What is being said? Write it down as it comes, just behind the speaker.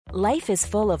Life is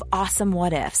full of awesome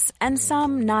what-ifs, and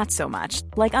some not so much,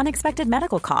 like unexpected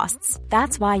medical costs.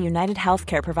 That's why United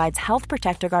Healthcare provides Health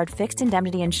Protector Guard fixed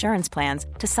indemnity insurance plans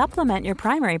to supplement your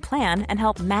primary plan and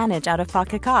help manage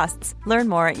out-of-pocket costs. Learn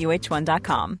more at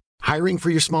uh1.com. Hiring for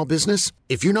your small business?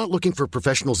 If you're not looking for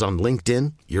professionals on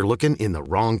LinkedIn, you're looking in the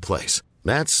wrong place.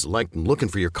 That's like looking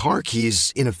for your car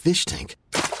keys in a fish tank.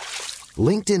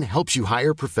 LinkedIn helps you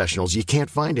hire professionals you can't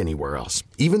find anywhere else,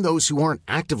 even those who aren't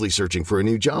actively searching for a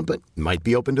new job but might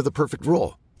be open to the perfect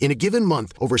role. In a given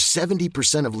month, over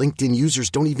 70% of LinkedIn users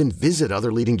don't even visit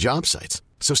other leading job sites.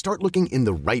 So start looking in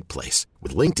the right place.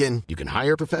 With LinkedIn, you can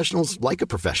hire professionals like a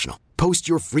professional. Post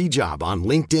your free job on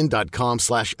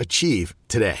linkedin.com/achieve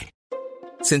today.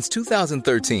 Since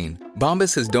 2013,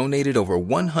 Bombas has donated over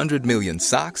 100 million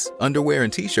socks, underwear,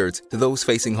 and T-shirts to those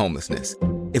facing homelessness.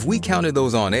 If we counted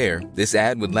those on air, this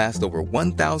ad would last over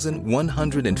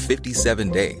 1,157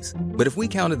 days. But if we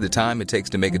counted the time it takes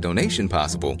to make a donation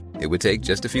possible, it would take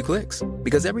just a few clicks.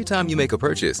 Because every time you make a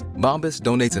purchase, Bombas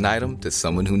donates an item to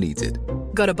someone who needs it.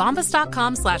 Go to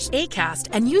bombas.com/ACAST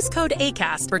and use code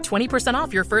ACAST for 20%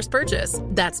 off your first purchase.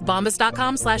 That's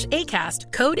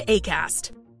bombas.com/ACAST, code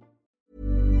ACAST.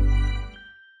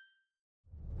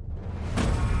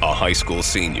 A high school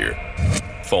senior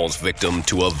falls victim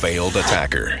to a veiled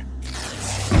attacker.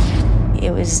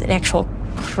 It was an actual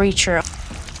creature,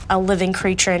 a living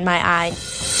creature in my eye.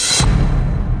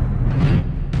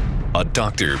 A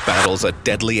doctor battles a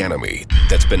deadly enemy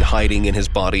that's been hiding in his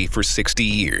body for 60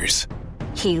 years.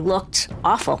 He looked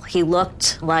awful. He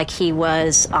looked like he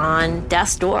was on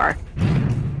death's door.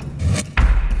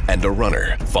 And a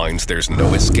runner finds there's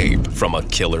no escape from a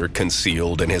killer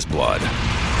concealed in his blood.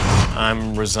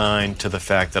 I'm resigned to the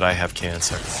fact that I have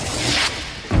cancer.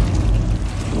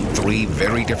 3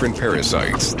 very different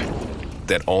parasites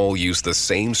that all use the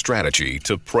same strategy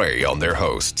to prey on their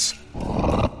hosts.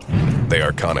 They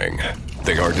are cunning.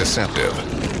 They are deceptive.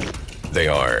 They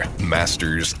are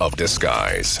masters of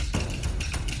disguise.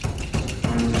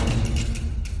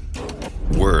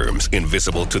 Worms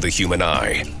invisible to the human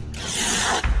eye.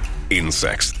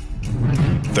 Insects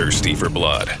thirsty for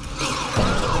blood.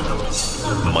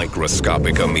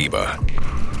 Microscopic amoeba.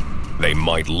 They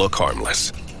might look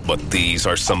harmless, but these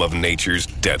are some of nature's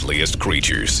deadliest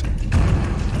creatures.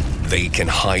 They can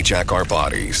hijack our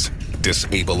bodies,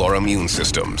 disable our immune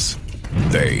systems.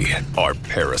 They are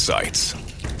parasites.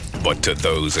 But to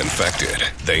those infected,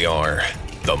 they are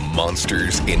the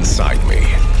monsters inside me.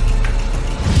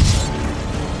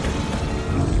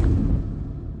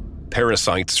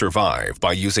 Parasites survive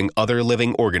by using other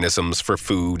living organisms for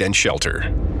food and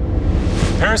shelter.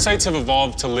 Parasites have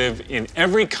evolved to live in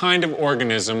every kind of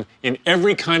organism, in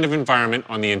every kind of environment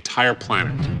on the entire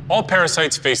planet. All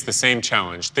parasites face the same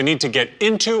challenge. They need to get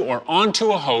into or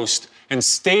onto a host and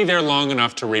stay there long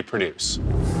enough to reproduce.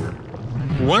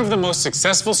 One of the most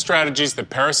successful strategies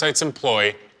that parasites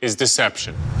employ is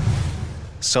deception.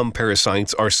 Some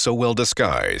parasites are so well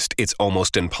disguised, it's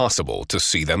almost impossible to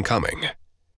see them coming.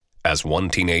 As one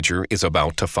teenager is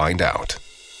about to find out.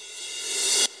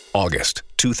 August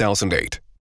 2008,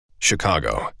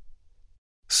 Chicago.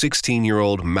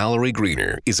 16-year-old Mallory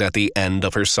Greener is at the end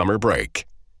of her summer break.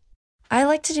 I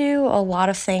like to do a lot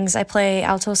of things. I play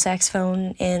alto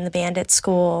saxophone in the band at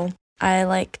school. I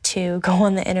like to go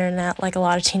on the internet like a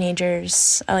lot of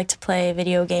teenagers. I like to play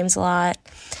video games a lot.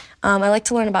 I like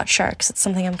to learn about sharks. It's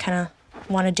something I'm kind of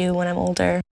want to do when I'm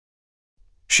older.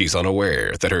 She's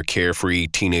unaware that her carefree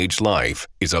teenage life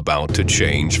is about to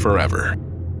change forever.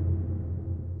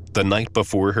 The night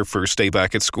before her first day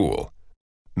back at school,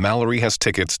 Mallory has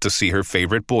tickets to see her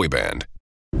favorite boy band,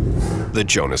 the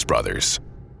Jonas Brothers.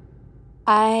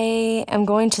 I am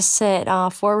going to sit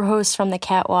 4 rows from the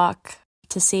catwalk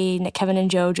to see Kevin and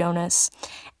Joe Jonas,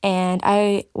 and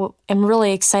I am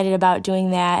really excited about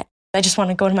doing that. I just want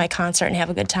to go to my concert and have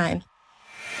a good time.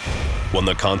 When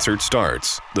the concert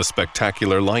starts, the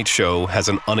spectacular light show has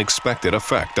an unexpected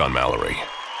effect on Mallory.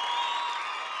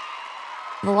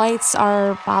 The lights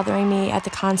are bothering me at the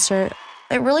concert.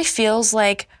 It really feels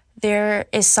like there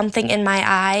is something in my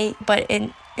eye, but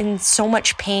in so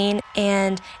much pain,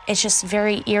 and it's just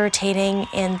very irritating,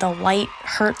 and the light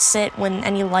hurts it when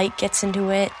any light gets into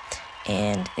it,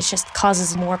 and it just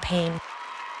causes more pain.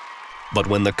 But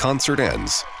when the concert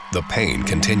ends, the pain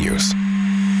continues.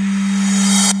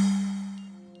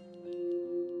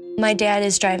 My dad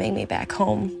is driving me back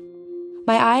home.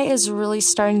 My eye is really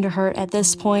starting to hurt at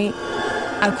this point.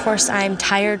 Of course, I'm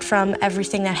tired from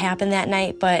everything that happened that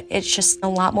night, but it's just a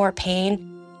lot more pain.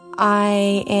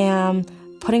 I am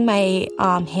putting my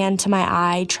hand to my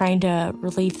eye, trying to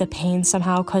relieve the pain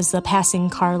somehow, because the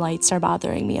passing car lights are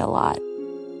bothering me a lot.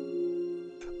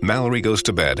 Mallory goes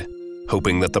to bed,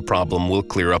 hoping that the problem will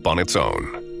clear up on its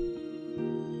own.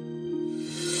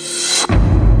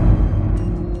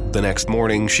 The next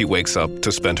morning, she wakes up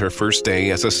to spend her first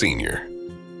day as a senior.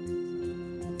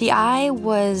 The eye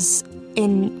was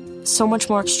in so much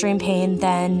more extreme pain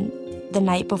than the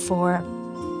night before,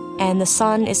 and the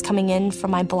sun is coming in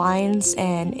from my blinds,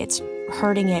 and it's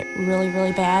hurting it really,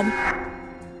 really bad.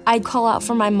 I'd call out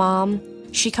for my mom.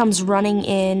 She comes running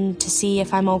in to see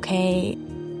if I'm okay.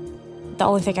 The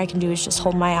only thing I can do is just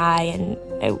hold my eye, and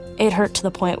it hurt to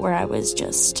the point where I was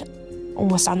just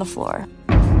almost on the floor.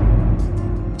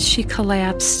 She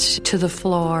collapsed to the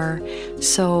floor,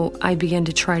 so I began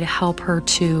to try to help her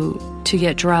to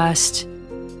get dressed.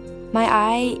 My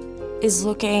eye is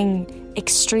looking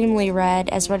extremely red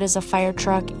as a fire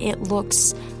truck. It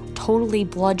looks totally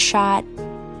bloodshot.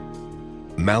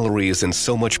 Mallory is in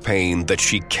so much pain that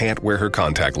she can't wear her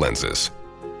contact lenses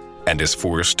and is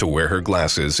forced to wear her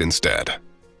glasses instead.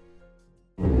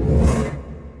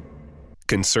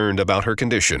 Concerned about her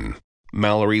condition,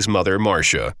 Mallory's mother,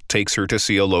 Marcia, takes her to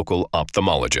see a local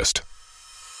ophthalmologist.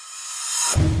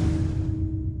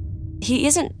 He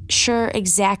isn't sure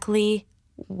exactly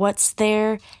what's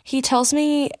there. He tells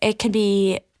me it could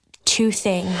be two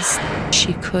things.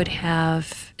 She could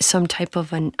have some type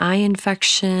of an eye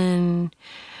infection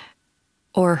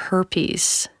or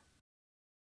herpes.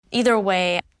 Either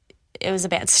way, it was a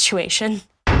bad situation.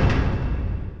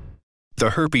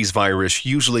 The herpes virus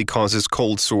usually causes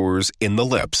cold sores in the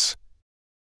lips.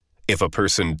 If a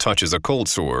person touches a cold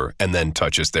sore and then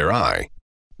touches their eye,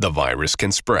 the virus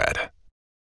can spread.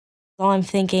 All I'm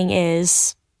thinking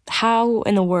is, how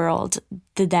in the world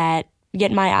did that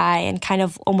get in my eye, and kind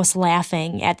of almost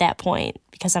laughing at that point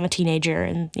because I'm a teenager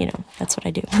and, that's what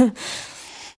I do.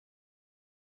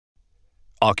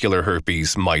 Ocular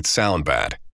herpes might sound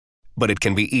bad, but it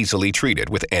can be easily treated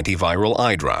with antiviral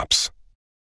eye drops.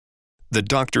 The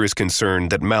doctor is concerned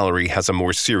that Mallory has a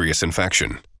more serious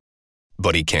infection,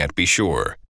 but he can't be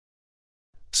sure.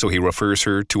 So he refers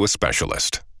her to a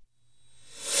specialist.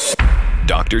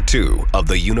 Dr. Tu of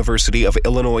the University of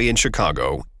Illinois in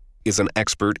Chicago is an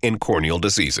expert in corneal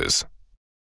diseases.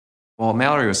 Well,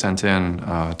 Mallory was sent in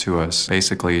to us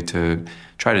basically to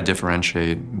try to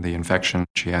differentiate the infection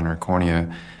she had in her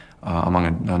cornea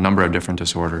among a number of different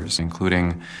disorders,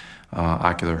 including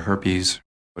ocular herpes.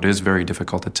 It is very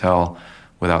difficult to tell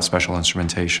without special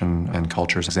instrumentation and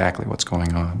cultures exactly what's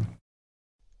going on.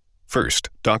 First,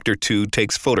 Dr. Tu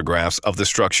takes photographs of the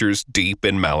structures deep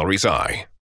in Mallory's eye.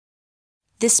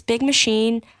 This big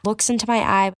machine looks into my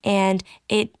eye, and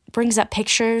it brings up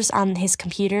pictures on his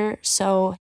computer,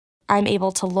 so I'm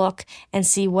able to look and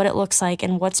see what it looks like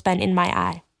and what's been in my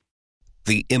eye.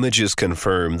 The images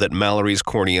confirm that Mallory's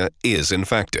cornea is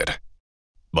infected,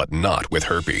 but not with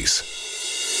herpes.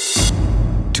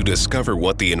 To discover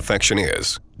what the infection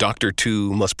is, Dr.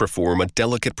 Tu must perform a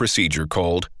delicate procedure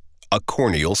called a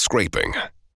corneal scraping.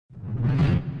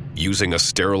 Using a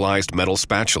sterilized metal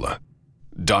spatula,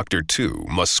 Dr. Tu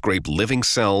must scrape living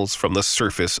cells from the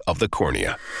surface of the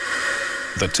cornea.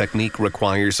 The technique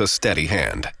requires a steady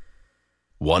hand.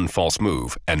 One false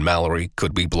move and Mallory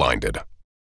could be blinded.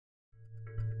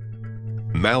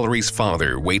 Mallory's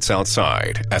father waits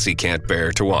outside as he can't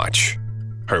bear to watch.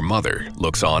 Her mother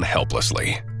looks on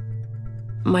helplessly.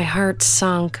 My heart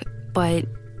sunk, but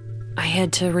I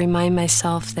had to remind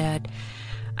myself that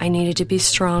I needed to be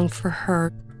strong for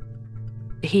her.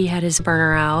 He had his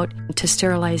burner out to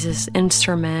sterilize his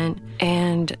instrument,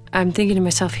 and I'm thinking to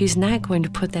myself, he's not going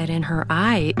to put that in her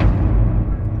eye.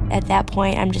 At that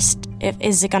point, I'm just,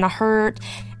 is it going to hurt?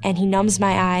 And he numbs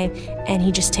my eye, and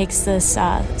he just takes this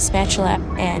spatula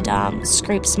and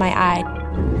scrapes my eye.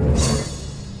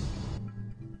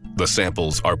 The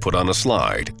samples are put on a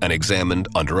slide and examined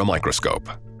under a microscope.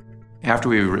 After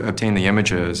we obtain the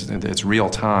images, it's real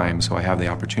time, so I have the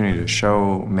opportunity to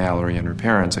show Mallory and her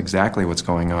parents exactly what's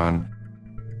going on.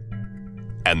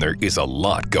 And there is a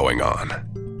lot going on.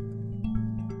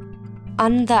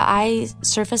 On the eye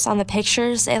surface on the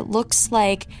pictures, it looks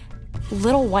like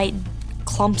little white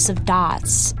clumps of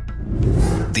dots.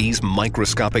 These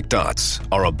microscopic dots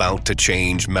are about to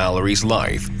change Mallory's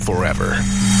life forever.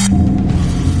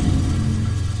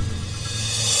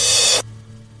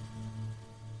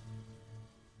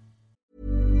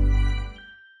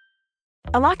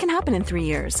 A lot can happen in 3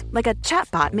 years, like a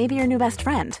chatbot may be your new best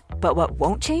friend. But what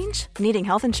won't change? Needing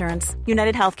health insurance.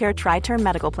 United Healthcare Tri-Term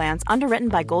Medical Plans, underwritten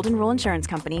by Golden Rule Insurance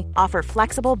Company, offer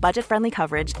flexible, budget-friendly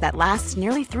coverage that lasts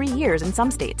nearly 3 years in some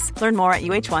states. Learn more at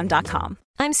uh1.com.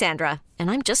 I'm Sandra, and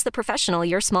I'm just the professional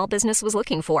your small business was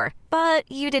looking for. But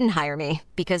you didn't hire me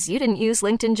because you didn't use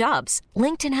LinkedIn Jobs.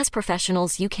 LinkedIn has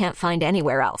professionals you can't find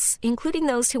anywhere else, including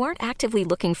those who aren't actively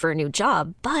looking for a new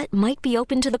job, but might be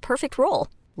open to the perfect role,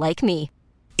 like me.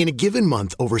 In a given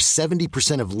month, over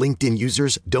 70% of LinkedIn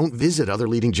users don't visit other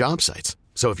leading job sites.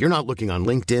 So if you're not looking on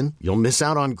LinkedIn, you'll miss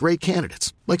out on great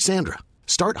candidates like Sandra.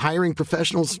 Start hiring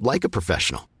professionals like a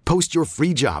professional. Post your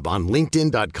free job on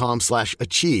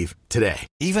linkedin.com/achieve today.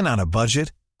 Even on a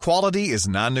budget, quality is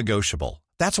non-negotiable.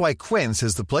 That's why Quince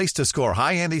is the place to score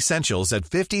high-end essentials at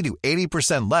 50 to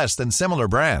 80% less than similar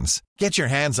brands. Get your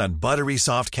hands on buttery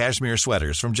soft cashmere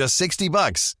sweaters from just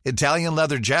 $60, Italian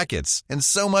leather jackets, and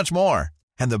so much more.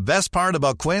 And the best part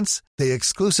about Quince, they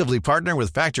exclusively partner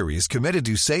with factories committed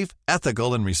to safe,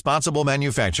 ethical, and responsible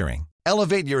manufacturing.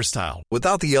 Elevate your style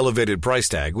without the elevated price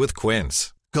tag with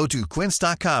Quince. Go to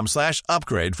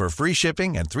quince.com/upgrade for free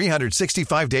shipping and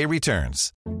 365-day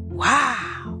returns.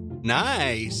 Wow.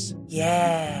 Nice.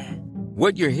 Yeah.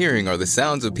 What you're hearing are the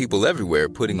sounds of people everywhere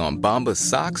putting on Bombas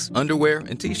socks, underwear,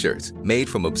 and T-shirts made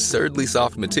from absurdly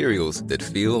soft materials that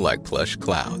feel like plush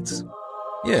clouds.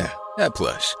 Yeah, that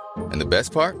plush. And the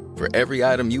best part? For every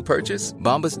item you purchase,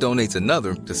 Bombas donates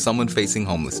another to someone facing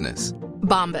homelessness.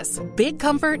 Bombas. Big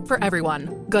comfort for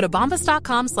everyone. Go to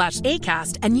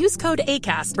bombas.com/ACAST and use code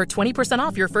ACAST for 20%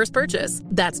 off your first purchase.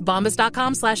 That's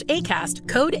bombas.com/ACAST.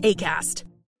 Code ACAST.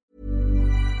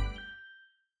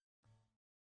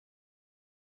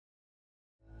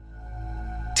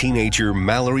 Teenager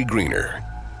Mallory Greener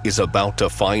is about to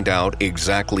find out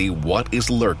exactly what is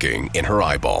lurking in her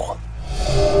eyeball.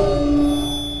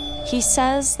 He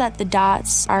says that the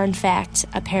dots are in fact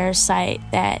a parasite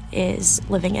that is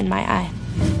living in my eye.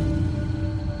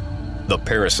 The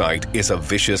parasite is a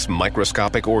vicious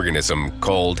microscopic organism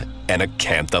called an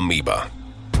acanthamoeba.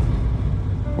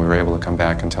 We were able to come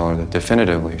back and tell her that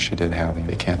definitively she did have the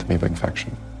acanthamoeba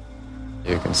infection.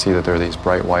 You can see that there are these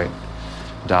bright white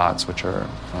dots, which are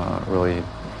really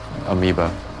amoeba.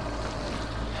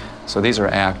 So these are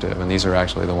active, and these are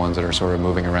actually the ones that are sort of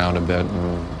moving around a bit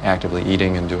and actively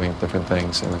eating and doing different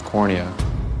things in the cornea.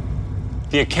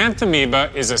 The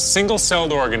acanthamoeba is a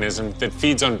single-celled organism that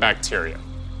feeds on bacteria.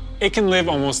 It can live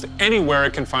almost anywhere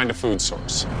it can find a food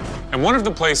source. And one of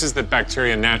the places that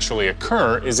bacteria naturally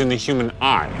occur is in the human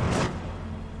eye.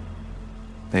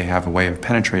 They have a way of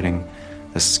penetrating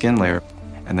the skin layer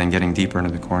and then getting deeper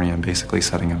into the cornea and basically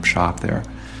setting up shop there.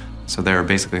 So they're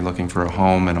basically looking for a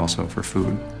home and also for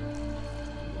food.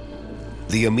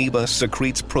 The amoeba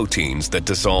secretes proteins that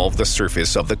dissolve the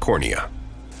surface of the cornea.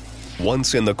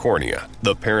 Once in the cornea,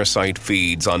 the parasite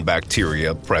feeds on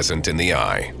bacteria present in the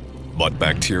eye. But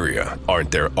bacteria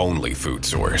aren't their only food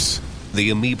source. The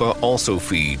amoeba also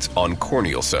feeds on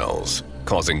corneal cells,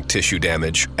 causing tissue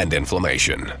damage and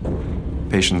inflammation.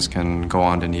 Patients can go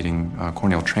on to needing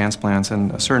corneal transplants,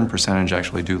 and a certain percentage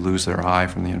actually do lose their eye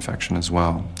from the infection as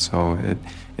well. So it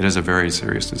is a very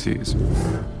serious disease.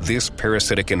 This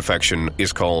parasitic infection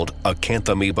is called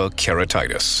acanthamoeba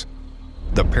keratitis.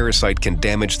 The parasite can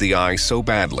damage the eye so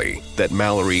badly that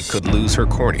Mallory could lose her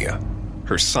cornea,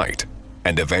 her sight,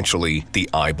 and eventually the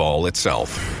eyeball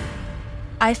itself.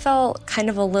 I felt kind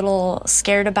of a little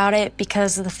scared about it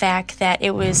because of the fact that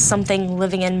it was something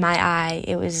living in my eye.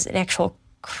 It was an actual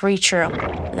creature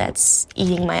that's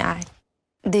eating my eye.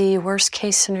 The worst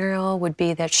case scenario would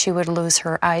be that she would lose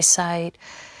her eyesight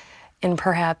and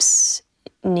perhaps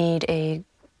need a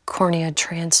cornea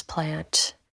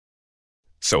transplant.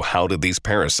 So how did these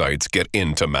parasites get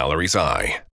into Mallory's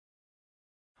eye?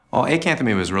 Well,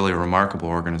 acanthamoeba is really a remarkable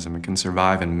organism. It can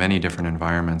survive in many different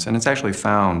environments, and it's actually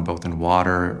found both in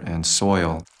water and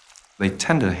soil. They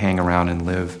tend to hang around and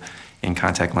live in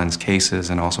contact lens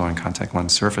cases and also on contact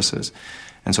lens surfaces.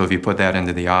 And so if you put that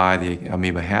into the eye, the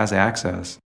amoeba has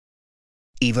access.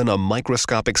 Even a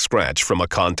microscopic scratch from a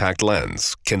contact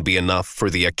lens can be enough for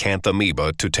the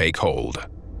acanthamoeba to take hold.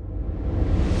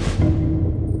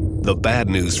 The bad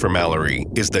news for Mallory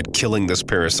is that killing this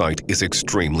parasite is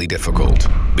extremely difficult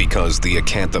because the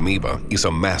acanthamoeba is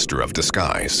a master of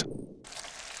disguise.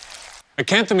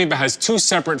 Acanthamoeba has two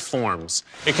separate forms.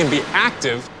 It can be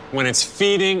active when it's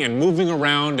feeding and moving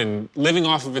around and living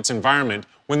off of its environment.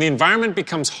 When the environment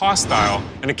becomes hostile,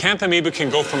 an acanthamoeba can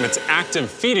go from its active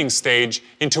feeding stage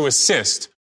into a cyst,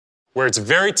 where it's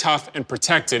very tough and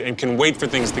protected and can wait for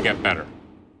things to get better.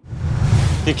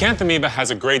 The acanthamoeba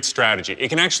has a great strategy. It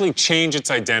can actually change its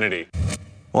identity.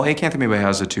 Well, acanthamoeba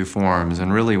has the two forms,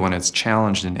 and really when it's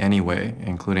challenged in any way,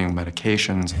 including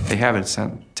medications, they have a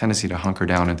tendency to hunker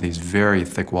down into these very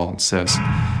thick-walled cysts,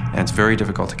 and it's very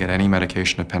difficult to get any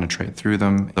medication to penetrate through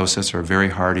them. Those cysts are very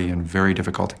hardy and very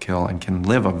difficult to kill and can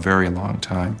live a very long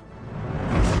time.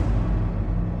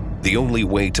 The only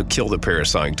way to kill the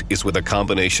parasite is with a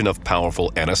combination of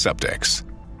powerful antiseptics.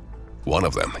 One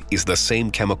of them is the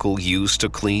same chemical used to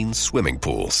clean swimming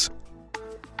pools.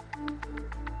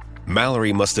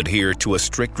 Mallory must adhere to a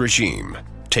strict regime,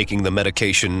 taking the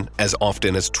medication as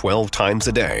often as 12 times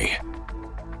a day.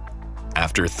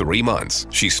 After 3 months,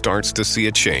 she starts to see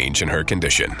a change in her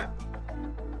condition.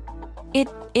 It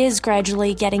is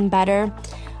gradually getting better.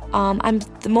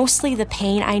 Mostly the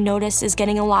pain I notice is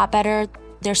getting a lot better.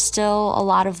 There's still a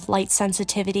lot of light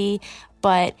sensitivity,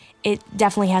 but it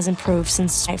definitely has improved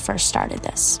since I first started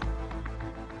this.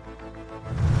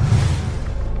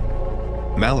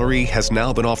 Mallory has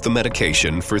now been off the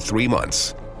medication for 3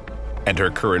 months, and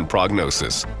her current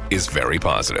prognosis is very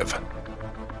positive.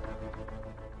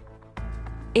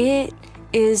 It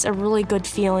is a really good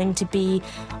feeling to be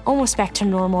almost back to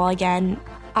normal again.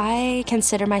 I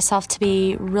consider myself to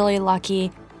be really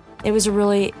lucky. It's a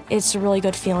really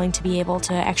good feeling to be able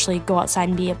to actually go outside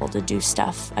and be able to do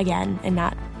stuff again and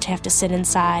not to have to sit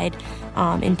inside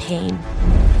in pain.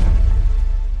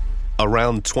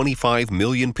 Around 25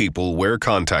 million people wear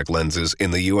contact lenses in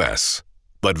the U.S.,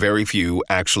 but very few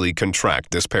actually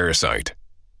contract this parasite,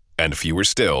 and fewer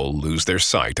still lose their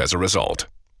sight as a result.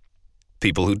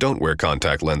 People who don't wear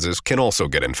contact lenses can also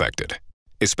get infected,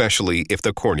 especially if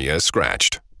the cornea is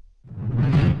scratched.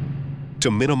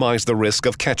 To minimize the risk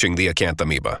of catching the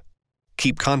acanthamoeba,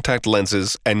 keep contact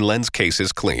lenses and lens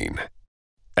cases clean,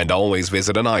 and always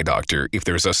visit an eye doctor if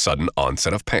there's a sudden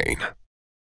onset of pain.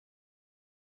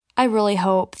 I really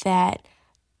hope that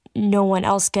no one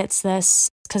else gets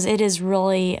this, because it is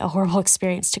really a horrible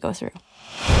experience to go through.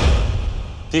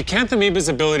 The acanthamoeba's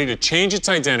ability to change its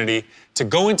identity, to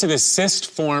go into this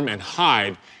cyst form and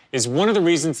hide, is one of the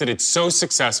reasons that it's so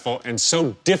successful and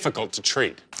so difficult to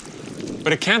treat.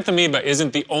 But acanthamoeba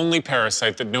isn't the only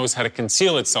parasite that knows how to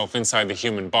conceal itself inside the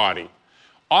human body.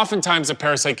 Oftentimes, a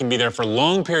parasite can be there for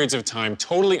long periods of time,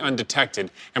 totally undetected,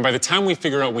 and by the time we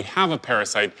figure out we have a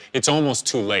parasite, it's almost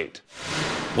too late.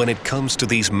 When it comes to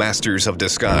these masters of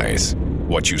disguise,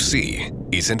 what you see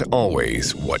isn't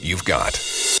always what you've got.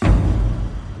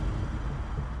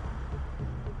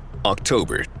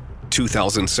 October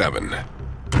 2007.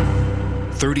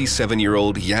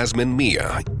 37-year-old Yasmin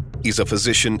Mia is a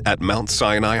physician at Mount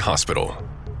Sinai Hospital.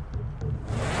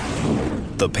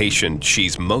 The patient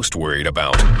she's most worried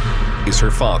about is her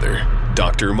father,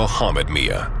 Dr. Mohammed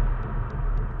Mia.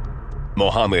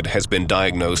 Mohammed has been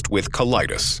diagnosed with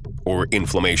colitis, or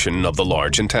inflammation of the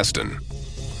large intestine.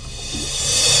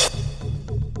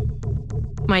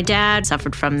 My dad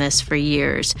suffered from this for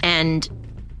years, and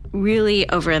really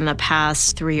over in the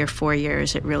past 3 or 4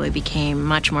 years, it really became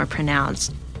much more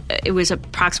pronounced. It was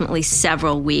approximately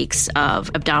several weeks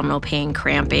of abdominal pain,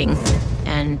 cramping,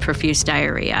 and profuse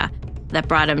diarrhea that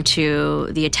brought him to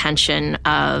the attention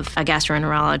of a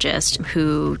gastroenterologist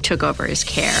who took over his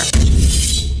care.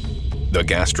 The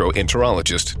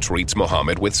gastroenterologist treats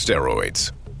Mohammed with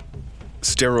steroids.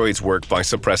 Steroids work by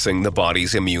suppressing the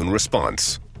body's immune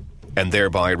response and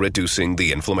thereby reducing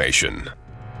the inflammation.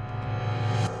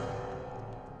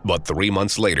 But 3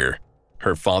 months later,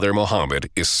 her father Mohammed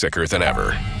is sicker than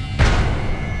ever.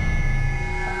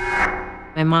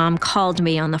 My mom called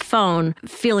me on the phone,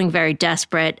 feeling very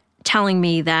desperate, telling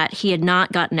me that he had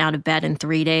not gotten out of bed in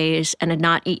 3 days and had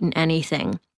not eaten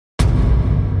anything.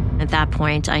 At that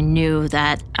point, I knew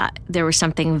that there was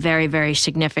something very, very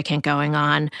significant going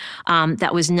on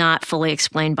that was not fully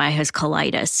explained by his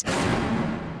colitis.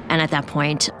 And at that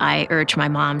point, I urged my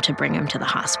mom to bring him to the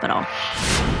hospital.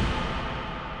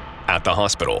 At the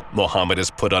hospital, Mohammed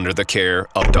is put under the care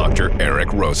of Dr. Eric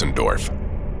Rosendorf.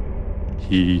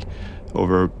 He,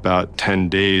 over about 10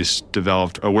 days,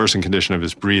 developed a worsened condition of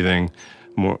his breathing,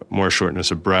 more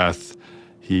shortness of breath.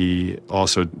 He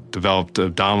also developed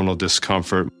abdominal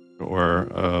discomfort, or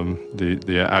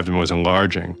the abdomen was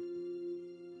enlarging.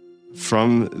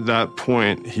 From that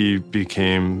point, he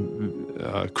became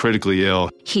critically ill.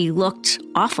 He looked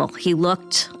awful. He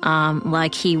looked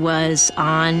like he was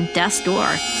on death's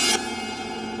door.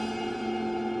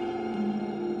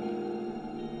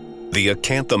 The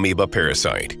acanthamoeba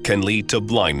parasite can lead to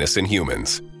blindness in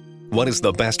humans. What is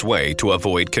the best way to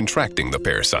avoid contracting the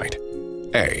parasite?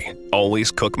 A.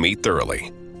 Always cook meat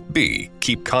thoroughly. B.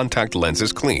 Keep contact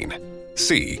lenses clean.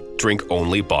 C. Drink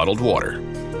only bottled water.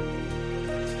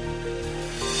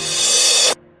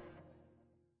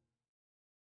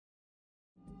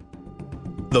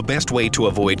 The best way to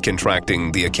avoid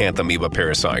contracting the acanthamoeba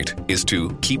parasite is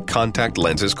to keep contact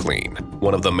lenses clean.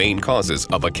 One of the main causes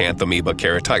of acanthamoeba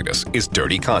keratitis is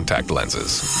dirty contact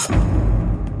lenses.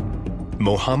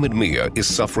 Mohamed Mia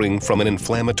is suffering from an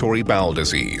inflammatory bowel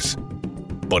disease.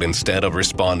 But instead of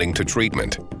responding to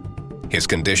treatment, his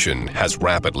condition has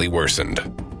rapidly worsened.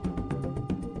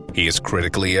 He is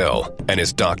critically ill, and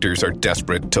his doctors are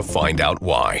desperate to find out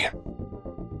why.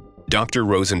 Dr.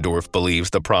 Rosendorf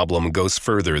believes the problem goes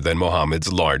further than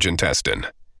Mohamed's large intestine.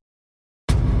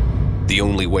 The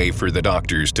only way for the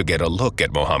doctors to get a look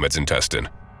at Mohamed's intestine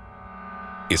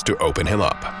is to open him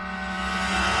up.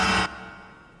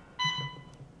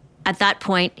 At that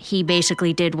point, he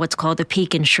basically did what's called a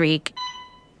peek and shriek.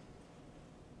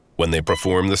 When they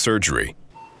perform the surgery,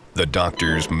 the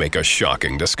doctors make a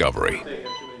shocking discovery.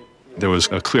 There was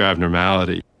a clear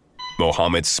abnormality.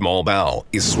 Mohamed's small bowel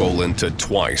is swollen to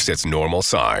twice its normal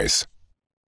size.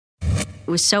 It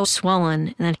was so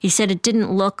swollen that he said it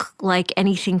didn't look like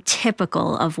anything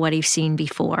typical of what he's seen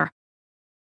before.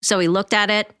 So he looked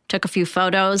at it, took a few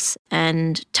photos,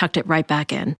 and tucked it right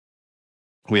back in.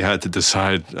 We had to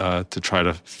decide to try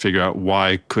to figure out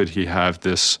why could he have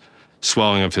this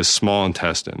swelling of his small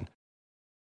intestine.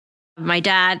 My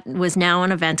dad was now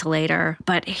on a ventilator,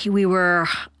 but we were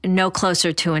no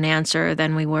closer to an answer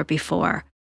than we were before.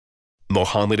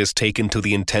 Mohamed is taken to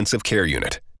the intensive care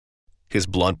unit. His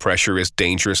blood pressure is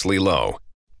dangerously low,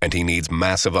 and he needs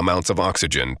massive amounts of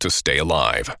oxygen to stay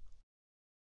alive.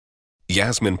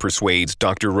 Yasmin persuades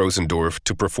Dr. Rosendorf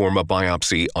to perform a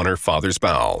biopsy on her father's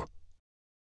bowel.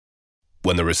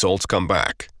 When the results come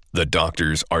back, the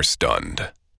doctors are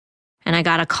stunned. And I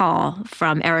got a call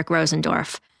from Eric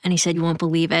Rosendorf. And he said, "You won't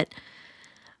believe it,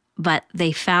 but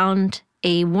they found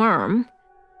a worm."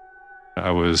 I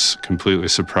was completely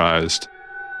surprised.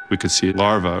 We could see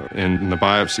larvae in the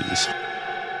biopsies.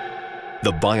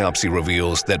 The biopsy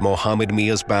reveals that Mohamed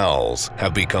Mia's bowels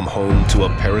have become home to a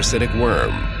parasitic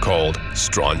worm called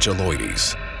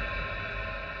Strongyloides.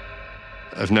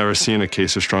 I've never seen a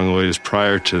case of strongyloides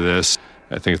prior to this.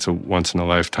 I think it's a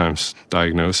once-in-a-lifetime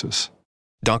diagnosis.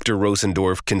 Dr.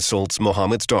 Rosendorf consults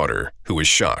Mohamed's daughter, who is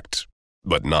shocked,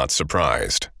 but not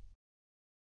surprised.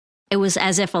 It was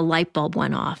as if a light bulb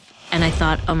went off. And I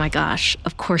thought, oh my gosh,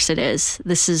 of course it is.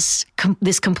 This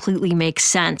completely makes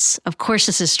sense. Of course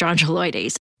this is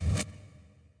strongyloides.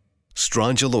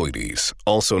 Strongyloides,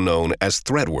 also known as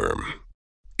threadworm,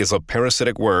 is a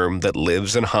parasitic worm that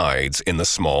lives and hides in the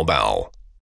small bowel.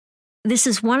 This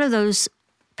is one of those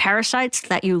parasites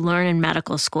that you learn in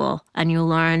medical school, and you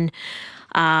learn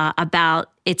about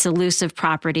its elusive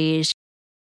properties.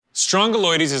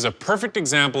 Strongyloides is a perfect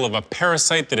example of a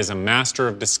parasite that is a master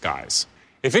of disguise.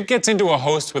 If it gets into a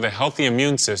host with a healthy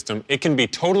immune system, it can be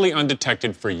totally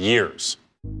undetected for years.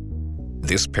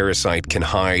 This parasite can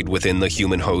hide within the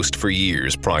human host for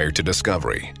years prior to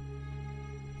discovery.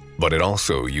 But it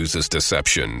also uses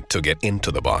deception to get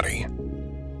into the body.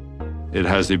 It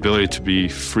has the ability to be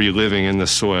free living in the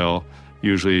soil,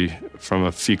 usually from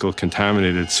a fecal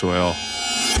contaminated soil.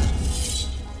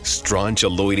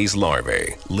 Strongyloides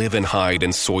larvae live and hide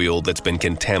in soil that's been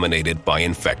contaminated by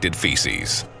infected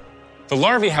feces. The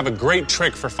larvae have a great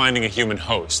trick for finding a human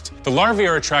host. The larvae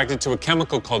are attracted to a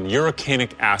chemical called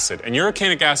urocanic acid, and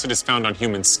urocanic acid is found on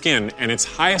human skin, and its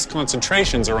highest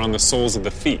concentrations are on the soles of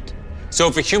the feet. So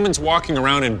if a human's walking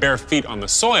around in bare feet on the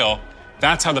soil,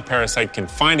 that's how the parasite can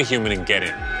find a human and get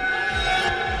in.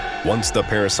 Once the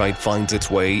parasite finds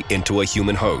its way into a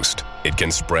human host, it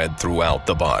can spread throughout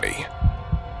the body.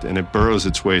 And it burrows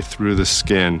its way through the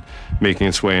skin, making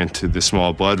its way into the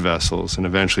small blood vessels, and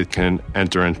eventually can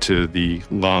enter into the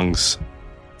lungs.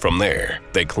 From there,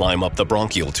 they climb up the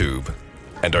bronchial tube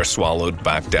and are swallowed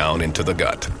back down into the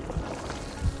gut.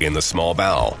 In the small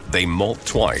bowel, they molt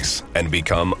twice and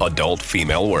become adult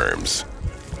female worms.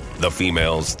 The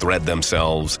females thread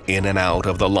themselves in and out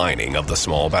of the lining of the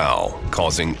small bowel,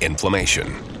 causing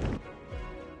inflammation.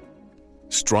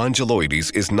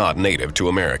 Strongyloides is not native to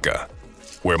America.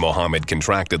 Where Mohamed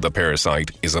contracted the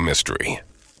parasite is a mystery.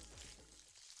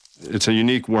 It's a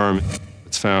unique worm.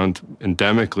 It's found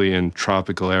endemically in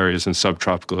tropical areas and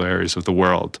subtropical areas of the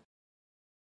world.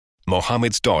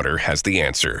 Mohamed's daughter has the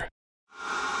answer.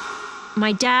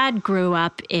 My dad grew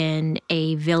up in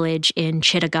a village in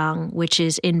Chittagong, which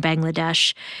is in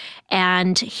Bangladesh,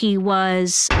 and he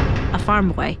was a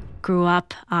farm boy, grew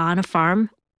up on a farm.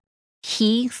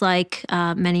 He, like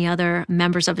many other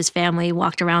members of his family,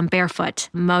 walked around barefoot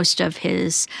most of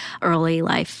his early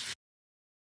life.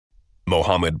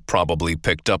 Mohamed probably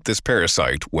picked up this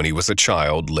parasite when he was a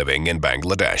child living in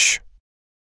Bangladesh.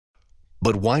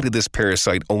 But why did this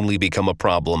parasite only become a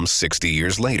problem 60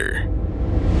 years later?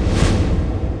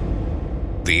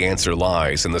 The answer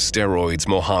lies in the steroids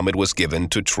Mohammed was given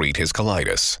to treat his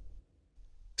colitis.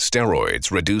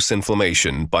 Steroids reduce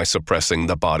inflammation by suppressing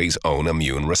the body's own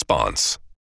immune response.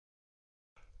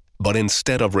 But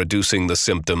instead of reducing the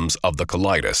symptoms of the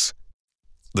colitis,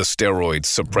 the steroids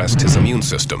suppressed his immune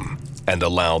system and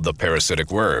allowed the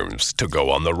parasitic worms to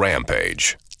go on the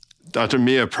rampage. Dr.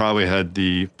 Mia probably had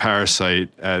the parasite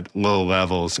at low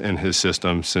levels in his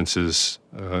system since his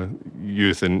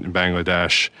youth in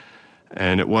Bangladesh.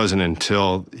 And it wasn't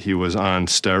until he was on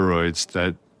steroids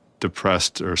that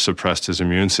depressed or suppressed his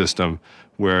immune system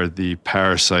where the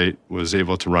parasite was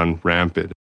able to run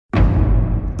rampant.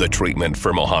 The treatment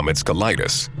for Mohammed's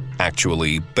colitis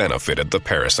actually benefited the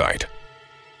parasite.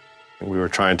 We were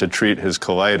trying to treat his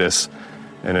colitis,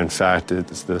 and in fact,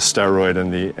 it's the steroid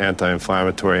and the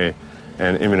anti-inflammatory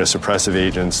and immunosuppressive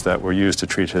agents that were used to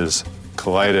treat his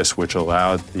colitis, which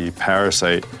allowed the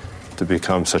parasite to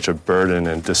become such a burden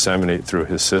and disseminate through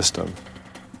his system.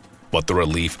 But the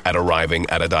relief at arriving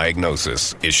at a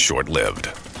diagnosis is short-lived.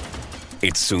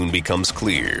 It soon becomes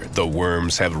clear the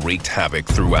worms have wreaked havoc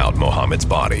throughout Mohammed's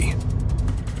body.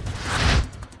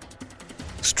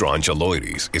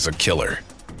 Strongyloides is a killer.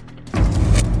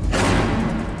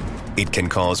 It can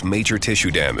cause major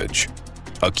tissue damage,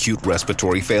 acute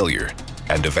respiratory failure,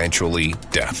 and eventually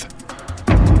death.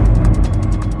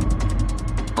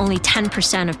 Only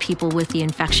 10% of people with the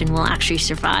infection will actually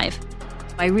survive.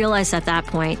 I realized at that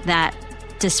point that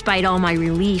despite all my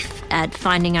relief at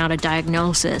finding out a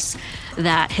diagnosis,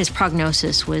 that his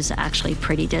prognosis was actually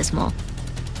pretty dismal.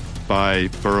 By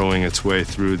burrowing its way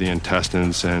through the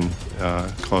intestines and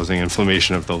causing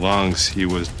inflammation of the lungs, he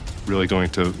was really going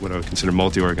to what I would consider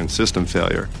multi-organ system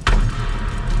failure.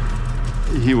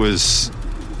 He was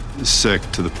sick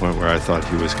to the point where I thought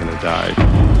he was going to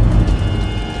die.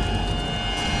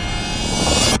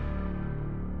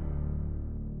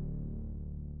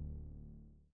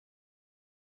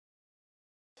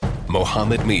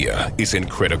 Mohammed Mia is in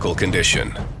critical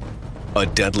condition. A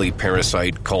deadly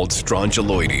parasite called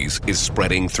strongyloides is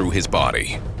spreading through his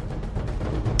body.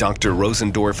 Dr.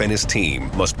 Rosendorf and his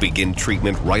team must begin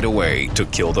treatment right away to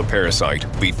kill the parasite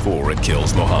before it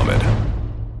kills Mohammed.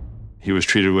 He was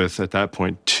treated with, at that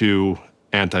point, 2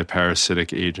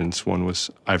 antiparasitic agents. One was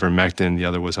ivermectin, the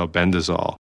other was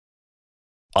albendazole.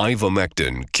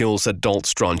 Ivermectin kills adult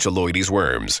strongyloides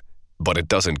worms, but it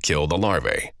doesn't kill the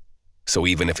larvae. So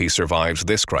even if he survives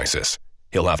this crisis,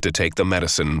 he'll have to take the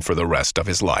medicine for the rest of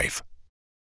his life.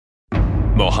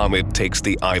 Mohammed takes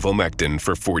the ivermectin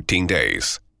for 14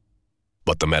 days,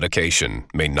 but the medication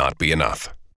may not be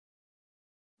enough.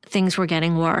 Things were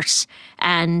getting worse,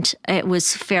 and it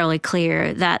was fairly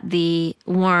clear that the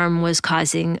worm was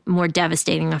causing more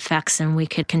devastating effects than we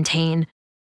could contain.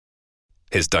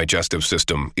 His digestive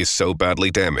system is so badly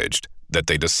damaged that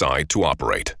they decide to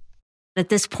operate. At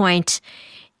this point,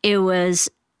 it was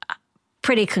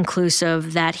pretty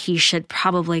conclusive that he should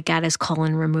probably get his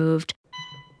colon removed.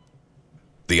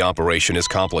 The operation is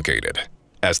complicated,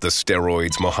 as the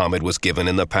steroids Mohammed was given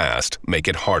in the past make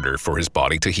it harder for his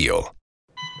body to heal.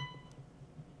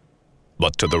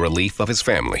 But to the relief of his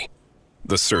family,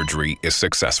 the surgery is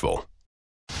successful.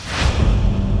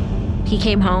 He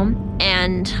came home,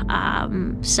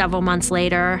 and several months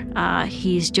later,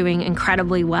 he's doing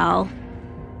incredibly well.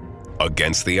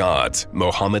 Against the odds,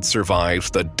 Mohammed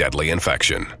survives the deadly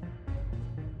infection.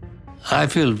 I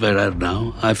feel better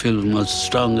now. I feel much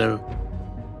stronger.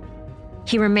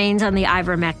 He remains on the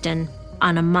ivermectin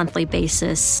on a monthly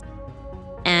basis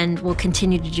and will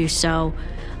continue to do so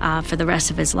for the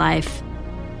rest of his life.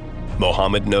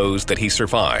 Mohammed knows that he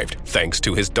survived thanks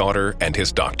to his daughter and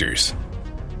his doctors.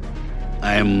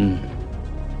 I am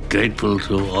grateful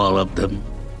to all of them.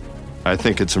 I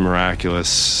think it's a miraculous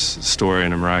story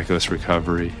and a miraculous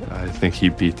recovery. I think he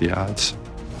beat the odds.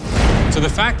 So the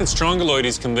fact that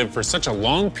strongyloides can live for such a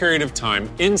long period of time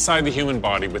inside the human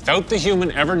body without the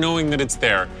human ever knowing that it's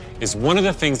there is one of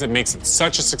the things that makes it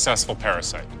such a successful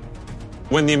parasite.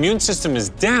 When the immune system is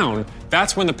down,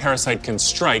 that's when the parasite can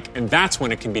strike, and that's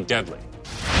when it can be deadly.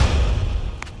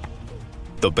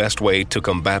 The best way to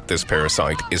combat this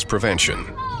parasite is prevention.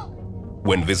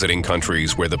 When visiting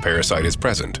countries where the parasite is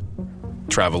present,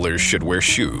 travelers should wear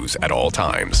shoes at all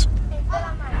times.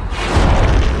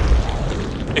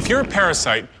 If you're a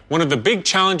parasite, one of the big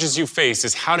challenges you face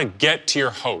is how to get to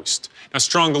your host. Now,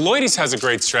 strongyloides has a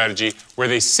great strategy where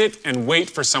they sit and wait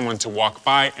for someone to walk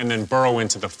by and then burrow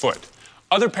into the foot.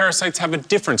 Other parasites have a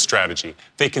different strategy.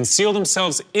 They conceal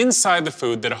themselves inside the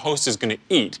food that a host is going to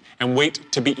eat and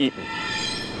wait to be eaten.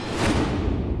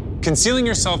 Concealing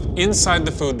yourself inside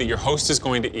the food that your host is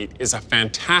going to eat is a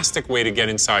fantastic way to get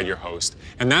inside your host,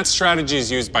 and that strategy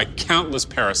is used by countless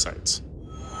parasites.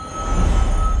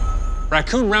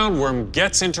 Raccoon roundworm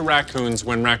gets into raccoons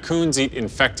when raccoons eat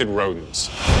infected rodents.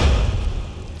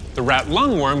 The rat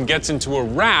lungworm gets into a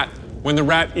rat when the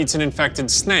rat eats an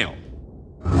infected snail.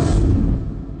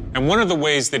 And one of the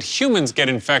ways that humans get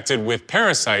infected with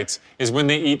parasites is when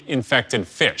they eat infected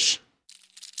fish.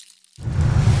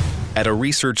 At a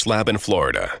research lab in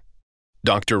Florida,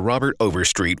 Dr. Robert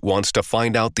Overstreet wants to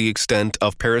find out the extent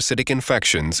of parasitic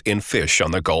infections in fish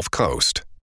on the Gulf Coast.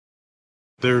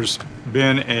 There's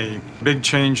been a big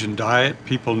change in diet.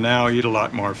 People now eat a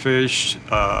lot more fish.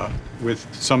 With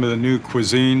some of the new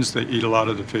cuisines, they eat a lot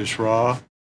of the fish raw.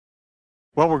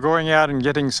 Well, we're going out and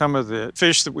getting some of the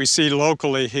fish that we see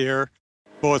locally here,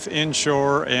 both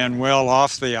inshore and well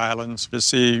off the islands, to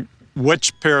see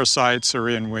which parasites are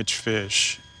in which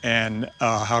fish and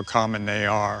how common they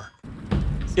are.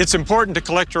 It's important to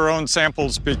collect our own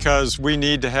samples because we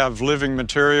need to have living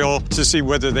material to see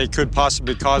whether they could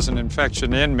possibly cause an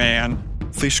infection in man.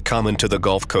 Fish common to the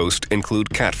Gulf Coast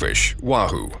include catfish,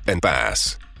 wahoo, and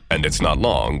bass, and it's not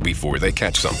long before they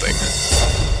catch something.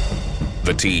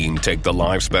 The team take the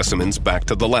live specimens back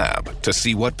to the lab to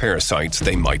see what parasites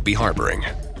they might be harboring.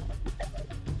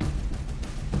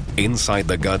 Inside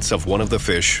the guts of one of the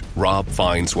fish, Rob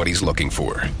finds what he's looking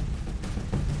for.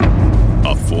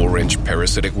 A 4-inch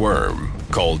parasitic worm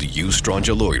called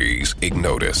Eustrongyloides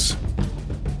ignotus.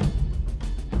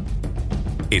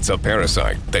 It's a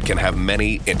parasite that can have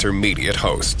many intermediate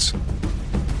hosts.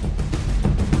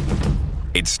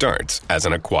 It starts as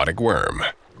an aquatic worm.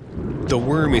 The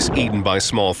worm is eaten by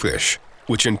small fish,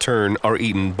 which in turn are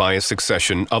eaten by a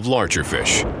succession of larger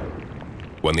fish.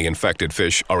 When the infected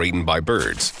fish are eaten by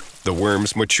birds, the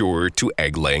worms mature to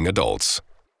egg-laying adults.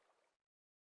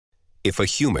 If a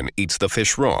human eats the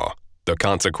fish raw, the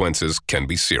consequences can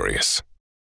be serious.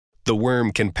 The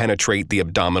worm can penetrate the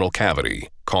abdominal cavity,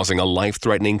 causing a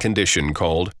life-threatening condition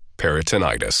called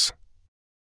peritonitis.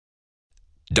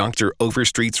 Dr.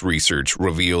 Overstreet's research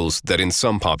reveals that in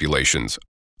some populations,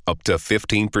 up to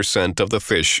 15% of the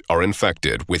fish are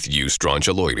infected with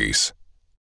Eustrongyloides.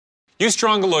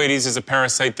 Eustrongyloides is a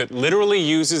parasite that literally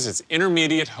uses its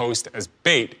intermediate host as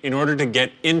bait in order to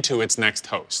get into its next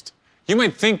host. You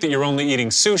might think that you're only eating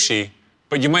sushi,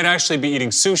 but you might actually be eating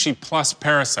sushi plus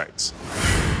parasites.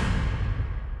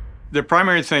 The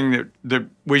primary thing that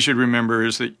we should remember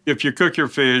is that if you cook your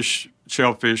fish,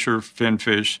 shellfish or fin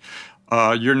fish,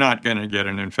 you're not going to get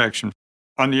an infection.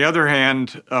 On the other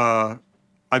hand,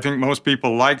 I think most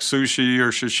people like sushi or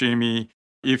sashimi.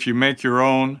 If you make your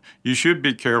own, you should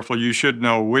be careful. You should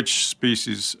know which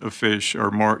species of fish you're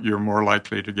more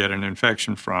likely to get an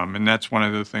infection from, and that's one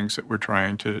of the things that we're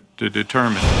trying to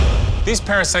determine. These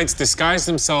parasites disguise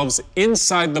themselves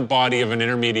inside the body of an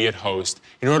intermediate host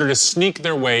in order to sneak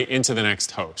their way into the next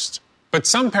host. But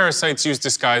some parasites use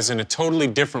disguise in a totally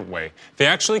different way. They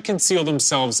actually conceal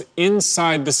themselves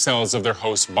inside the cells of their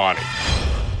host body.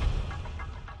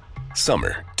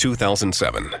 Summer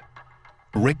 2007.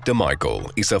 Rick DeMichael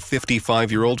is a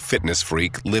 55-year-old fitness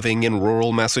freak living in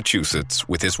rural Massachusetts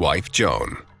with his wife,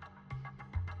 Joan.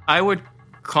 I would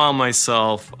call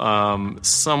myself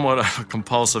somewhat of a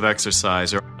compulsive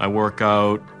exerciser. I work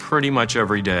out pretty much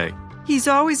every day. He's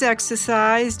always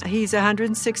exercised. He's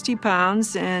 160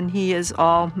 pounds, and he is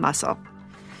all muscle.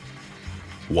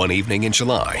 One evening in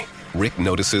July, Rick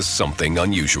notices something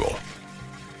unusual.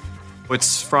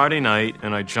 It's Friday night,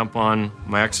 and I jump on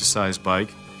my exercise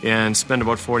bike and spend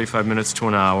about 45 minutes to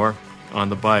an hour on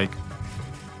the bike.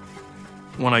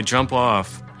 When I jump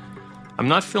off, I'm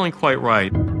not feeling quite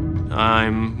right.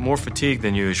 I'm more fatigued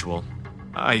than usual.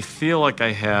 I feel like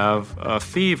I have a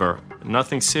fever.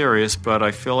 Nothing serious, but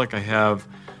I feel like I have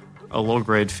a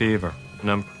low-grade fever. And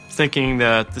I'm thinking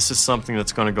that this is something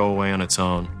that's going to go away on its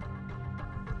own.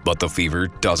 But the fever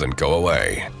doesn't go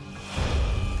away.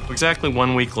 Exactly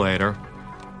 1 week later,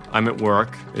 I'm at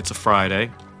work. It's a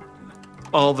Friday.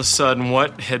 All of a sudden,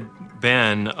 what had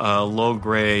been a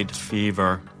low-grade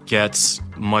fever gets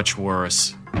much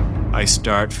worse. I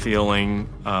start feeling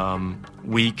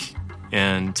weak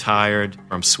and tired.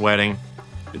 I'm sweating.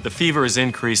 The fever is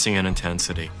increasing in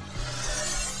intensity.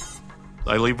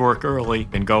 I leave work early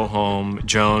and go home.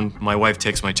 Joan, my wife,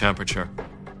 takes my temperature.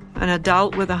 An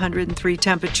adult with 103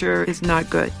 temperature is not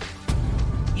good.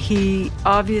 He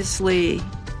obviously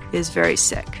is very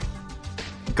sick.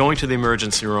 Going to the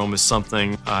emergency room is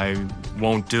something I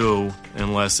won't do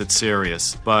unless it's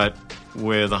serious. But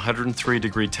with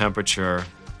 103-degree temperature,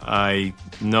 I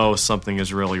know something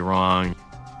is really wrong.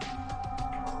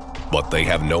 But they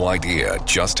have no idea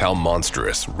just how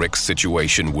monstrous Rick's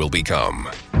situation will become.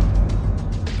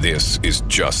 This is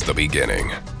just the beginning.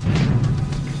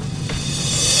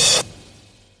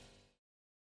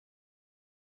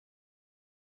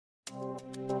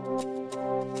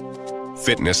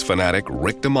 Fitness fanatic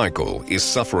Rick DeMichael is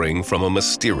suffering from a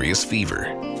mysterious fever.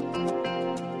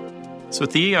 So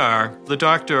at the ER, the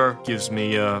doctor gives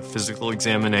me a physical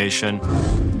examination,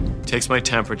 takes my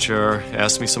temperature,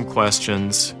 asks me some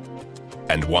questions.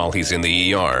 And while he's in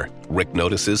the ER, Rick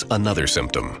notices another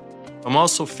symptom. I'm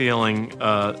also feeling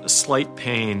a slight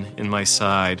pain in my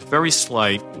side, very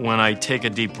slight. When I take a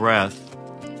deep breath,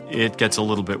 it gets a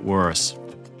little bit worse.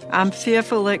 I'm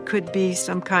fearful it could be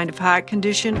some kind of heart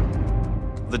condition.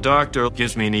 The doctor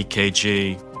gives me an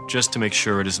EKG just to make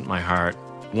sure it isn't my heart.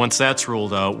 Once that's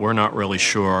ruled out, we're not really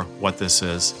sure what this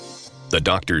is. The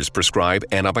doctors prescribe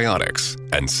antibiotics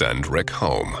and send Rick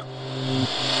home.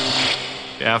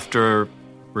 After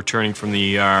returning from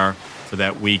the ER for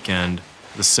that weekend,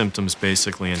 the symptoms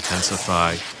basically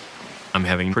intensify. I'm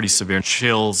having pretty severe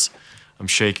chills. I'm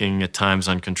shaking at times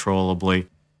uncontrollably.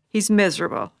 He's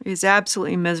miserable. He's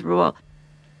absolutely miserable.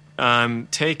 I'm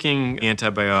taking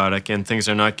antibiotic and things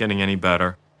are not getting any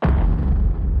better.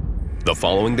 The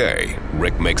following day,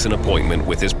 Rick makes an appointment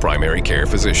with his primary care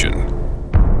physician,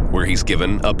 where he's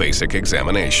given a basic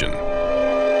examination.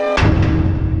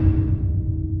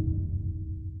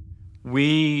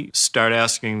 We start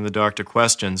asking the doctor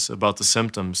questions about the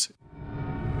symptoms,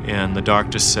 and the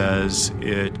doctor says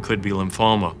it could be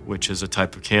lymphoma, which is a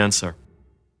type of cancer.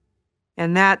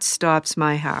 And that stops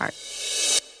my heart.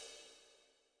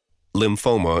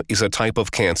 Lymphoma is a type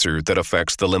of cancer that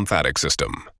affects the lymphatic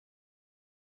system.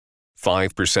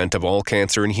 5% of all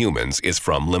cancer in humans is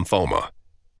from lymphoma,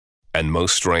 and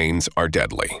most strains are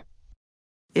deadly.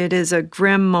 It is a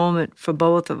grim moment for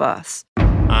both of us.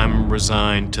 I'm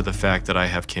resigned to the fact that I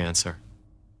have cancer.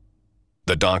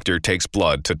 The doctor takes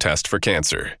blood to test for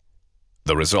cancer.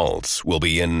 The results will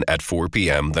be in at 4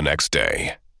 p.m. the next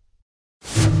day.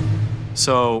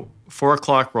 So 4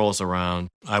 o'clock rolls around.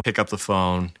 I pick up the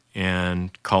phone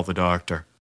and call the doctor.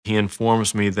 He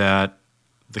informs me that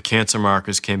the cancer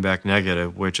markers came back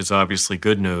negative, which is obviously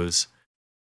good news.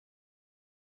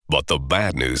 But the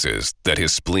bad news is that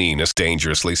his spleen is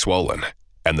dangerously swollen,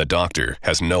 and the doctor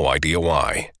has no idea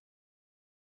why.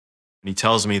 He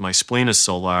tells me my spleen is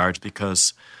so large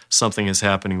because something is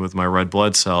happening with my red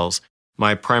blood cells.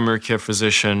 My primary care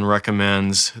physician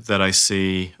recommends that I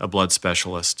see a blood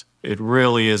specialist. It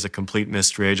really is a complete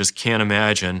mystery. I just can't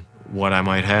imagine what I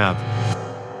might have.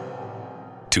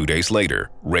 2 days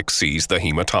later, Rick sees the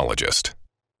hematologist.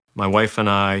 My wife and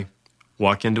I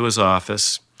walk into his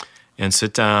office and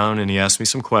sit down, and he asks me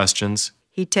some questions.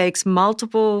 He takes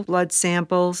multiple blood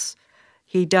samples.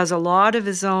 He does a lot of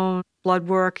his own blood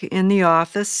work in the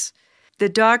office. The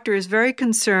doctor is very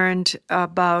concerned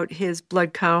about his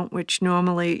blood count, which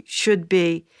normally should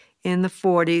be in the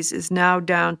 40s, is now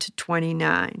down to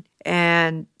 29,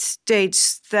 and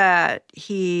states that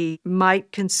he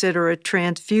might consider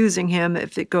transfusing him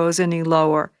if it goes any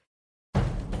lower.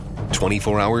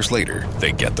 24 hours later,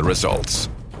 they get the results.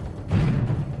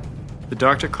 The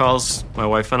doctor calls my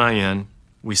wife and I in.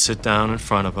 We sit down in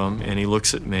front of him, and he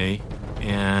looks at me,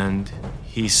 and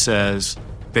he says,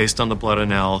 based on the blood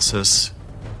analysis,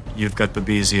 you've got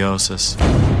babesiosis.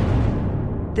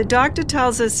 The doctor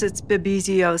tells us it's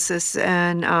babesiosis,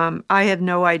 and I have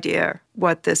no idea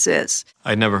what this is.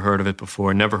 I'd never heard of it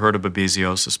before, never heard of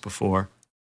babesiosis before.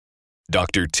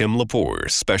 Dr. Tim Lepore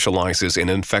specializes in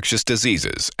infectious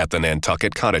diseases at the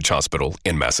Nantucket Cottage Hospital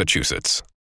in Massachusetts.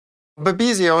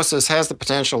 Babesiosis has the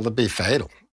potential to be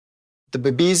fatal. The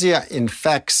Babesia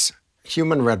infects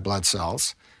human red blood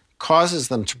cells, causes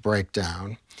them to break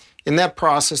down. In that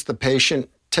process, the patient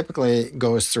typically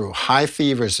goes through high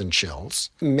fevers and chills,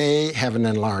 may have an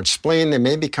enlarged spleen, they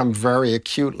may become very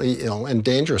acutely ill and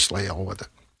dangerously ill with it.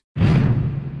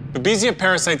 Babesia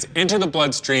parasites enter the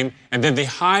bloodstream and then they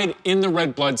hide in the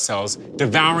red blood cells,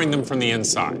 devouring them from the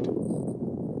inside.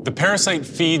 The parasite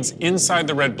feeds inside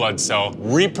the red blood cell,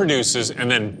 reproduces, and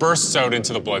then bursts out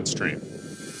into the bloodstream.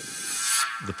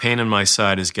 The pain in my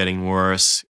side is getting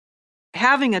worse.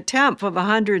 Having a temp of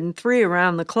 103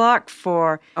 around the clock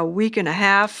for a week and a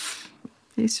half,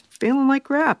 he's feeling like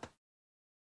crap.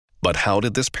 But how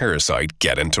did this parasite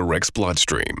get into Rick's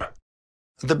bloodstream?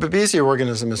 The Babesia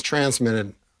organism is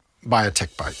transmitted by a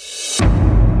tick bite.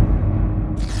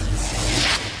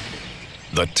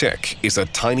 The tick is a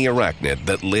tiny arachnid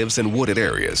that lives in wooded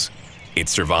areas. It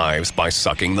survives by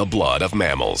sucking the blood of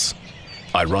mammals.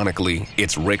 Ironically,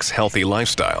 it's Rick's healthy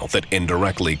lifestyle that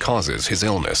indirectly causes his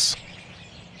illness.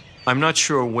 I'm not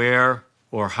sure where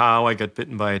or how I got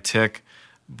bitten by a tick,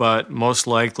 but most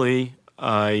likely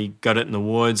I got it in the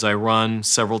woods. I run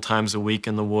several times a week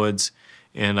in the woods,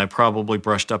 and I probably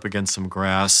brushed up against some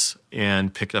grass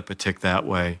and picked up a tick that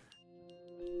way.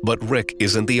 But Rick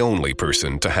isn't the only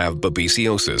person to have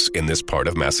babesiosis in this part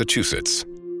of Massachusetts.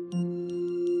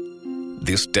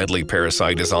 This deadly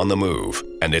parasite is on the move,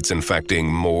 and it's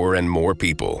infecting more and more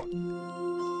people.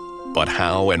 But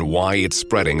how and why it's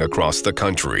spreading across the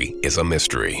country is a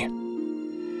mystery.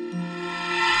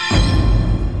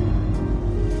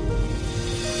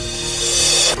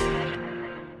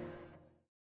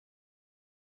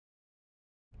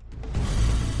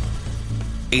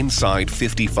 Inside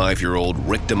 55-year-old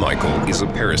Rick DeMichael is a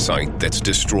parasite that's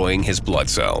destroying his blood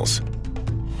cells.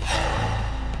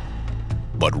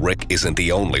 But Rick isn't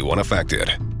the only one affected.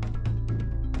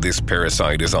 This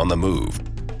parasite is on the move.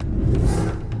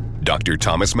 Dr.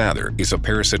 Thomas Mather is a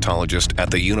parasitologist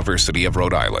at the University of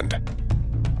Rhode Island.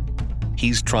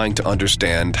 He's trying to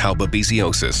understand how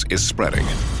babesiosis is spreading.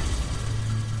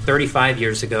 35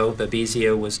 years ago,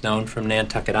 Babesia was known from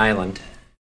Nantucket Island.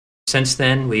 Since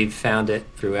then, we've found it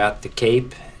throughout the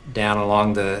Cape, down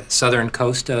along the southern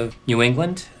coast of New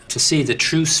England. To see the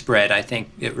true spread, I think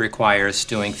it requires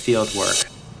doing field work.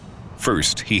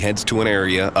 First, he heads to an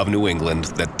area of New England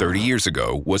that 30 years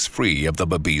ago was free of the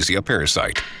Babesia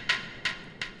parasite.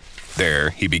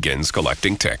 There, he begins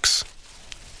collecting ticks.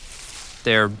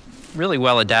 They're really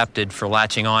well adapted for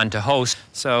latching on to host.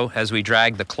 So as we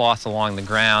drag the cloth along the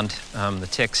ground, the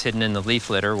ticks hidden in the leaf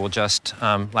litter will just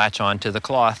latch on to the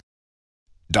cloth.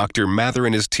 Dr. Mather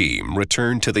and his team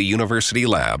return to the university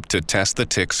lab to test the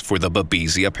ticks for the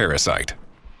Babesia parasite.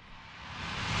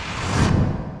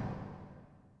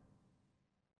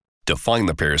 To find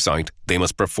the parasite, they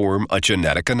must perform a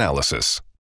genetic analysis.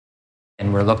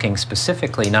 And we're looking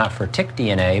specifically not for tick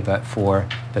DNA, but for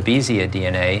Babesia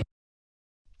DNA.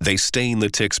 They stain the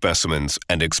tick specimens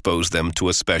and expose them to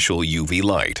a special UV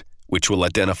light, which will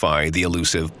identify the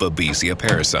elusive Babesia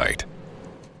parasite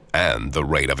and the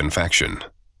rate of infection.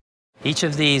 Each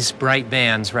of these bright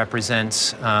bands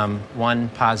represents one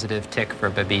positive tick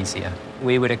for Babesia.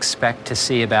 We would expect to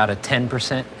see about a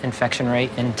 10% infection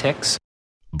rate in ticks.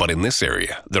 But in this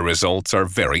area, the results are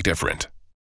very different.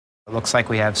 It looks like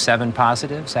we have 7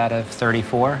 positives out of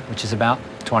 34, which is about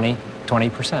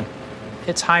 20%.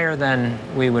 It's higher than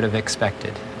we would have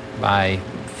expected by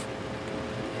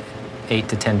 8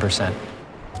 to 10%.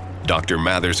 Dr.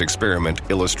 Mather's experiment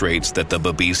illustrates that the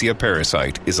Babesia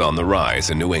parasite is on the rise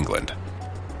in New England.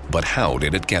 But how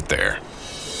did it get there?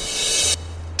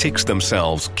 Ticks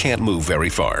themselves can't move very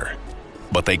far,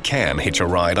 but they can hitch a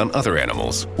ride on other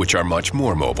animals, which are much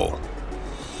more mobile.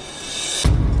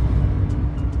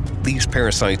 These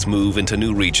parasites move into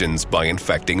new regions by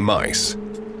infecting mice.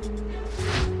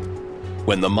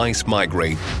 When the mice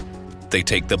migrate, they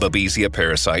take the Babesia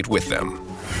parasite with them.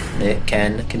 It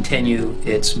can continue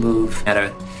its move at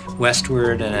a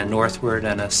westward and a northward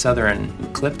and a southern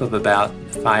clip of about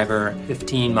 5 or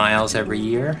 15 miles every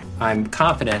year. I'm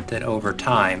confident that over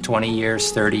time, 20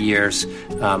 years, 30 years,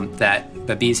 that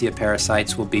Babesia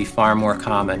parasites will be far more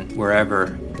common wherever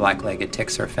black-legged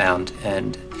ticks are found,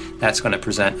 and that's going to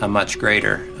present a much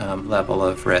greater level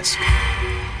of risk.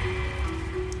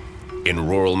 In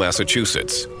rural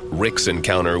Massachusetts, Rick's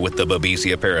encounter with the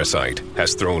Babesia parasite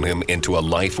has thrown him into a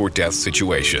life-or-death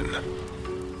situation.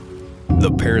 The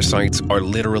parasites are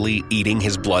literally eating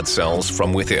his blood cells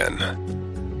from within.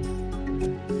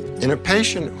 In a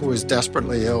patient who is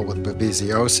desperately ill with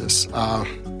babesiosis,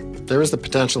 there is the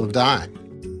potential of dying.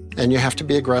 And you have to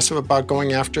be aggressive about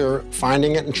going after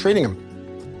finding it and treating them.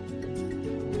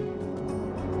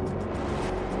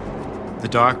 The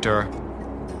doctor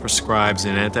prescribes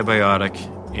an antibiotic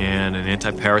and an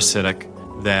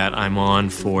antiparasitic that I'm on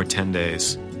for 10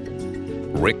 days.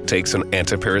 Rick takes an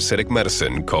antiparasitic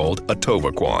medicine called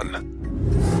atovaquone.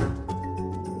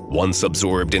 Once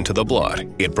absorbed into the blood,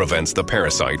 it prevents the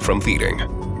parasite from feeding.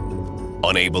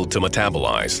 Unable to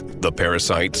metabolize, the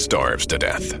parasite starves to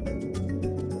death.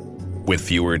 With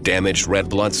fewer damaged red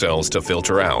blood cells to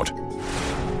filter out,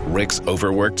 Rick's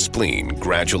overworked spleen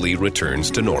gradually returns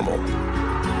to normal.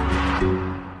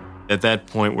 At that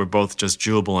point, we're both just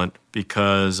jubilant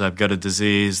because I've got a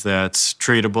disease that's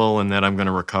treatable and that I'm going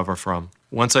to recover from.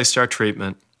 Once I start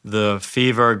treatment, the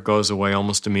fever goes away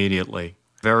almost immediately.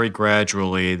 Very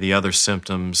gradually, the other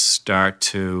symptoms start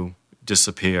to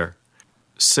disappear.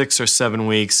 6 or 7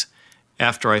 weeks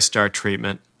after I start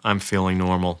treatment, I'm feeling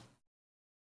normal.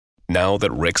 Now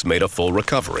that Rick's made a full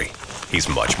recovery, he's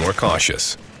much more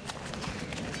cautious.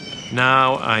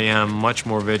 Now I am much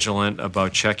more vigilant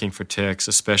about checking for ticks,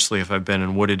 especially if I've been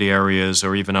in wooded areas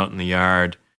or even out in the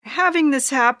yard. Having this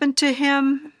happen to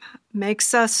him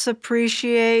makes us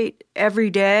appreciate every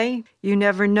day. You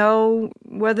never know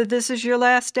whether this is your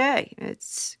last day.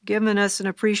 It's given us an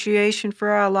appreciation for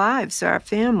our lives, our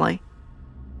family.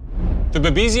 The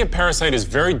Babesia parasite is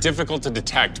very difficult to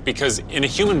detect because in a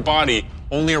human body,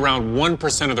 only around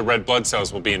 1% of the red blood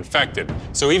cells will be infected.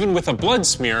 So even with a blood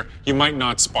smear, you might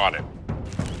not spot it.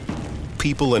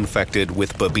 People infected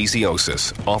with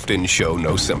babesiosis often show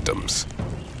no symptoms.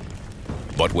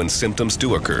 But when symptoms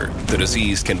do occur, the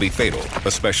disease can be fatal,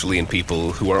 especially in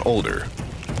people who are older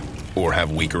or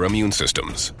have weaker immune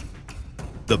systems.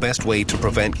 The best way to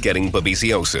prevent getting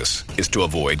babesiosis is to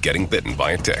avoid getting bitten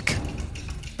by a tick.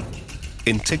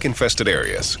 In tick-infested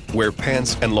areas, wear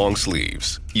pants and long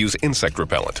sleeves, use insect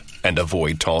repellent, and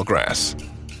avoid tall grass.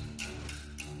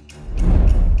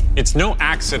 It's no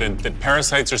accident that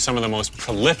parasites are some of the most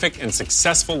prolific and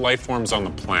successful life forms on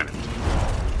the planet.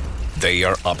 They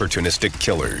are opportunistic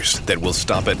killers that will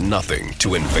stop at nothing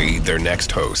to invade their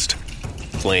next host,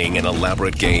 playing an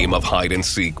elaborate game of hide and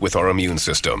seek with our immune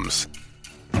systems.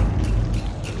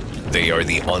 They are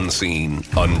the unseen,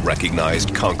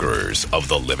 unrecognized conquerors of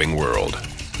the living world.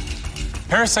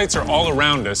 Parasites are all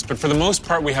around us, but for the most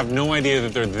part, we have no idea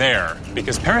that they're there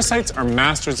because parasites are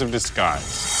masters of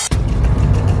disguise.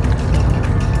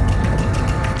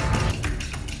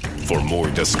 For more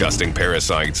disgusting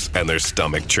parasites and their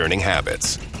stomach-churning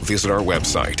habits, visit our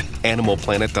website,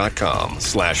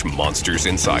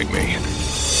 animalplanet.com/monstersinside me.